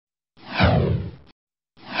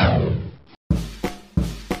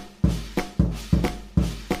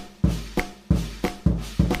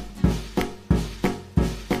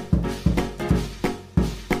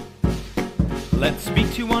Let's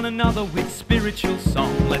speak to one another with spiritual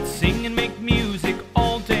song. Let's sing and make music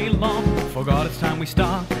all day long. For God, it's time we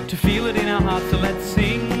start to feel it in our hearts. So let's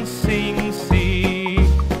sing